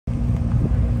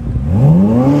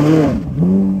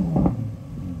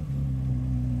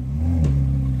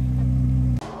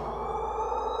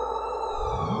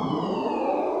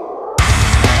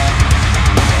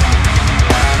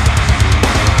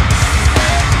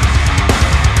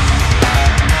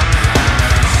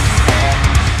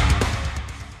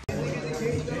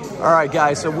All right,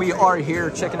 guys, so we are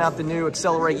here checking out the new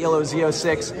Accelerate Yellow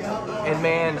Z06, and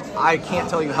man, I can't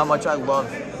tell you how much I love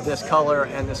this color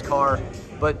and this car,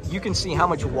 but you can see how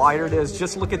much wider it is.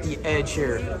 Just look at the edge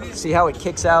here. See how it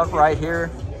kicks out right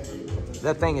here?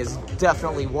 That thing is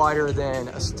definitely wider than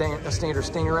a standard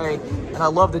Stingray, and I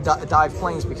love the dive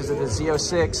planes because of the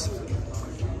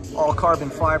Z06, all carbon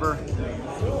fiber,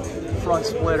 front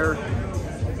splitter.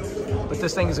 But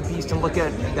this thing is a beast, and look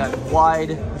at that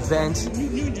wide vent.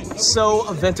 So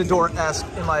Aventador-esque,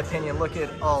 in my opinion. Look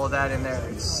at all of that in there.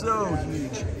 It's so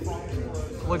huge.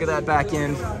 Look at that back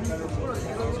end.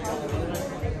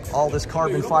 All this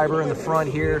carbon fiber in the front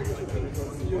here,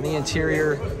 in the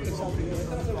interior.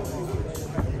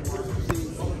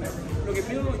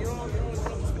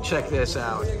 Check this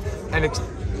out. And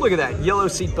look at that, yellow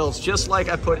seat belts, just like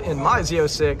I put in my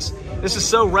Z06. This is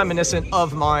so reminiscent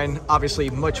of mine.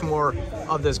 Obviously, much more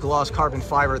of this gloss carbon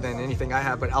fiber than anything I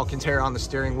have, but Alcantara on the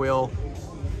steering wheel.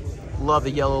 Love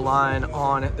the yellow line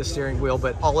on the steering wheel,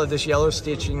 but all of this yellow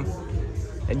stitching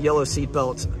and yellow seat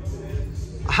belts.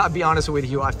 I'll be honest with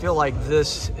you, I feel like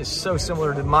this is so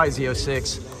similar to my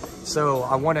Z06, so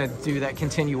I want to do that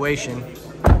continuation.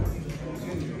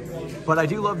 But I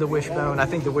do love the wishbone. I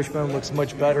think the wishbone looks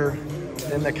much better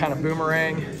than the kind of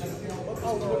boomerang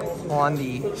on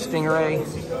the Stingray.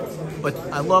 But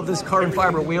I love this carbon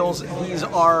fiber wheels. These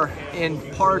are in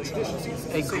part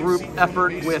a group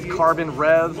effort with Carbon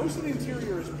Rev,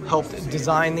 helped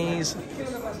design these.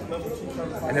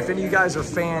 And if any of you guys are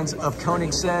fans of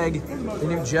Koenigsegg, the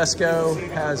new Jesko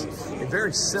has a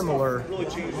very similar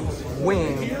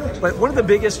wing. But one of the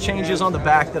biggest changes on the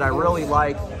back that I really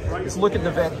like is look at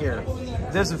the vent here.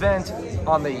 This vent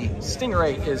on the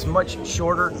Stingray is much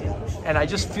shorter, and I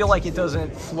just feel like it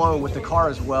doesn't flow with the car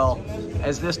as well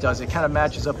as this does. It kind of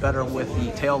matches up better with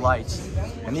the tail lights.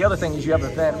 And the other thing is you have a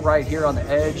vent right here on the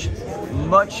edge,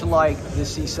 much like the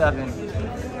C7.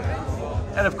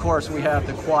 And of course we have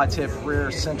the quad tip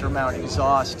rear center mount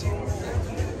exhaust,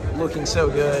 looking so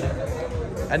good.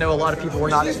 I know a lot of people were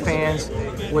not fans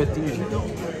with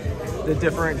the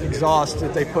different exhaust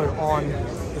that they put on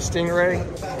the Stingray,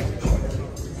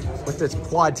 with this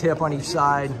quad tip on each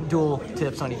side, dual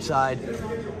tips on each side.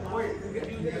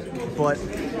 But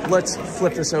let's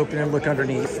flip this open and look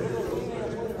underneath.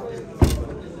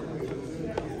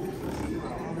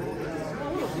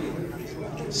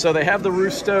 So they have the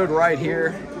roof stowed right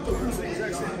here,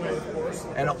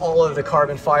 and all of the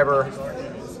carbon fiber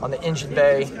on the engine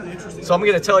bay. So I'm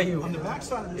gonna tell you,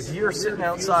 if you're sitting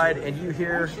outside and you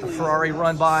hear a Ferrari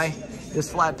run by, this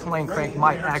flat plane crank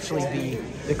might actually be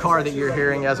the car that you're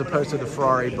hearing as opposed to the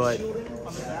Ferrari, but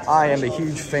I am a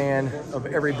huge fan of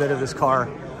every bit of this car.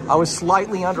 I was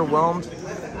slightly underwhelmed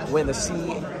when the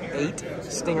C8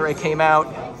 Stingray came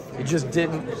out. It just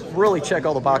didn't really check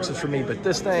all the boxes for me, but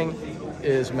this thing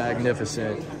is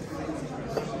magnificent.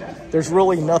 There's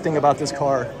really nothing about this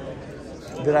car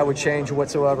that I would change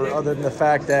whatsoever, other than the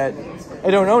fact that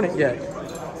I don't own it yet.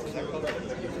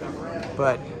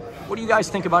 But what do you guys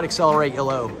think about Accelerate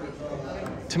Yellow?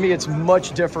 To me, it's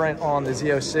much different on the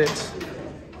Z06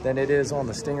 than it is on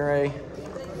the Stingray.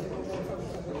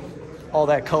 All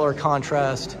that color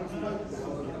contrast.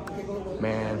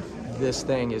 Man, this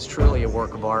thing is truly a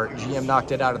work of art. GM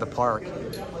knocked it out of the park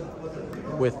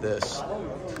with this.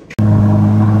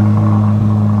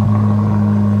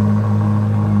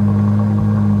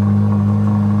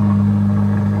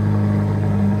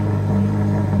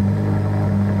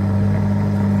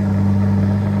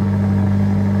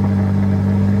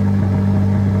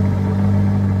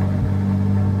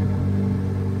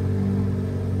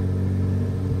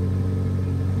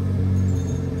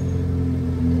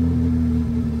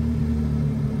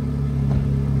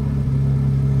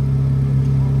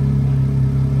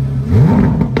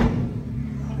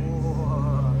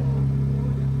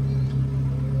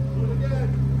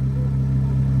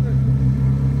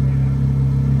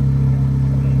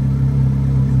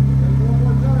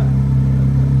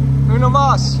 Uno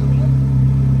más.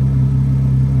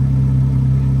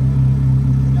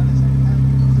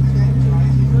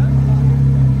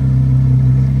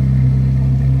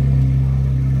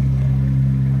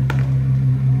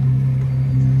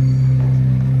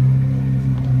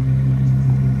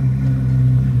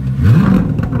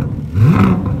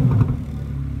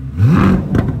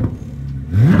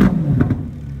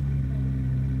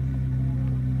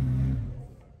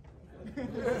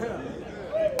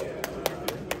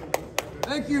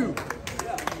 Thank you.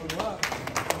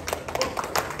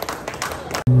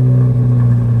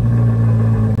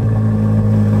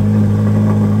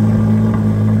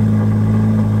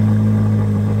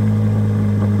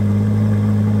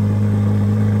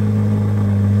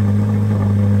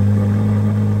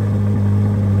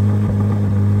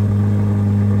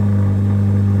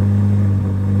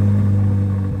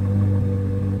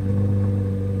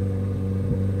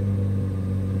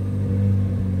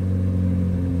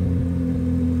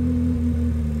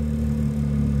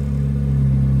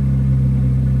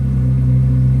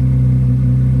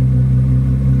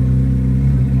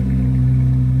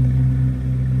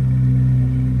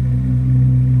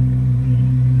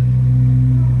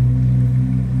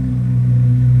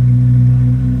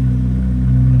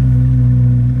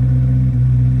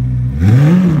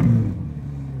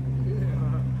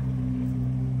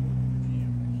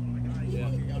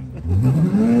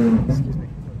 Excuse me.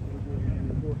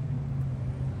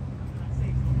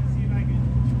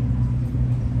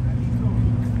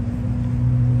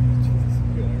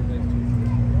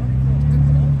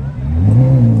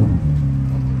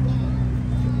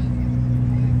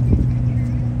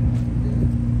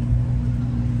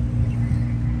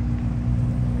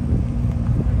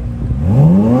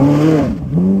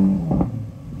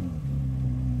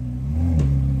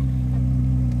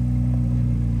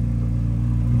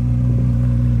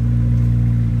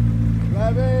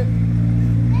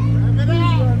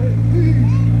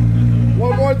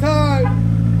 One more time.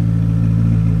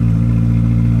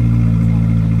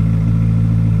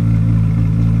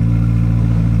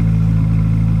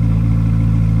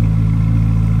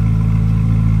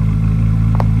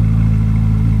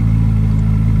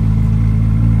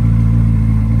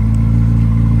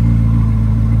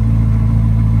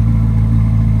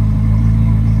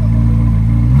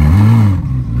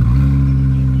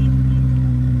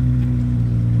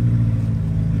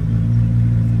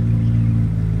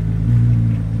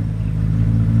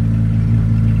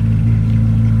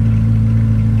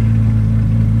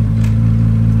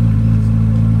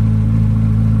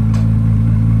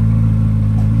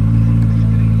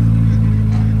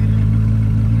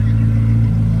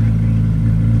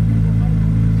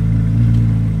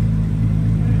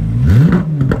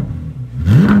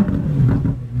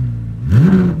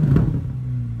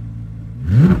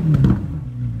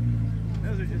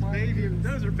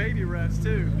 Those are baby revs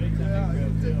too. Yeah,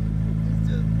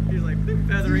 He's like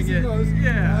feathering it.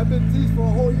 Yeah. I've been teased for a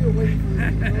whole year waiting for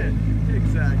this. You know?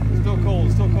 Exactly. It's still cold.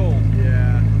 It's still cold.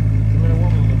 Yeah. We're gonna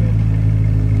warm a little bit.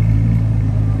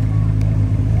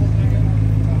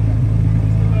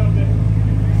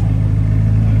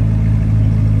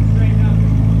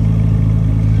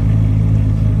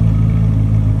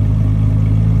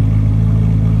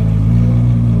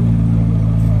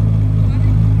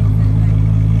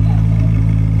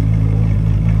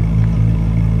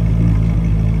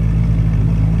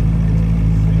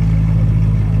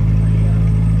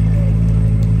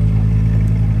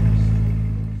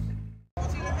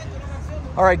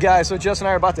 All right, guys, so Jess and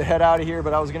I are about to head out of here,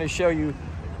 but I was going to show you,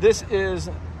 this is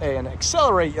an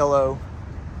Accelerate Yellow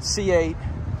C8,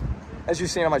 as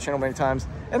you've seen on my channel many times,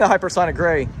 and the Hypersonic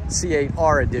Gray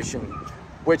C8R edition,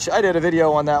 which I did a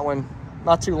video on that one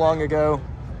not too long ago,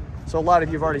 so a lot of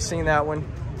you have already seen that one.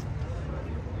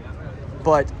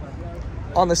 But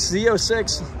on the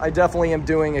Z06, I definitely am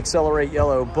doing Accelerate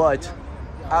Yellow, but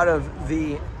out of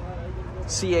the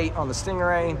C8 on the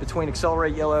Stingray, between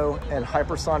Accelerate Yellow and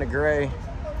Hypersonic Gray,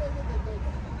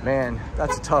 man,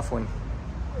 that's a tough one.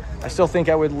 I still think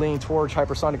I would lean towards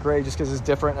Hypersonic Gray just because it's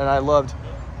different, and I loved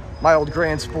my old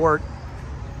Grand Sport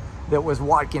that was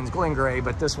Watkins Glen Gray,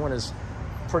 but this one is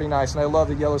pretty nice, and I love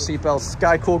the yellow seatbelts.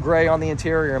 Sky Cool Gray on the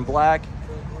interior and black.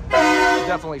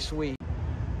 Definitely sweet.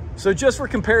 So just for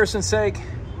comparison's sake,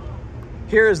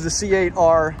 here is the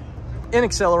C8R in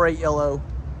Accelerate Yellow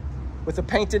with the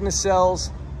painted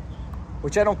nacelles,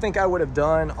 which I don't think I would have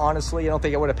done, honestly. I don't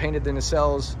think I would have painted the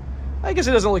nacelles. I guess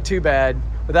it doesn't look too bad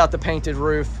without the painted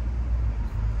roof,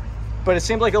 but it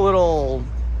seemed like a little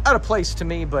out of place to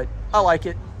me, but I like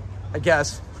it, I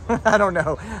guess. I don't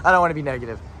know. I don't want to be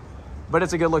negative, but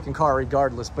it's a good looking car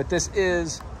regardless. But this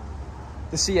is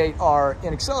the C8R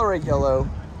in Accelerate Yellow,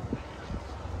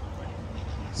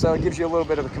 so it gives you a little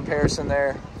bit of a comparison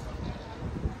there.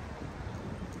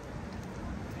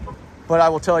 But I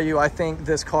will tell you, I think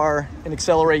this car in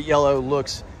Accelerate Yellow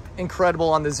looks incredible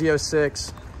on the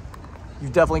Z06.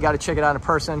 You've definitely got to check it out in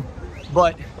person.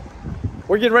 But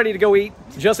we're getting ready to go eat.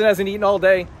 Justin hasn't eaten all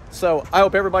day, so I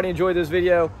hope everybody enjoyed this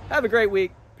video. Have a great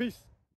week.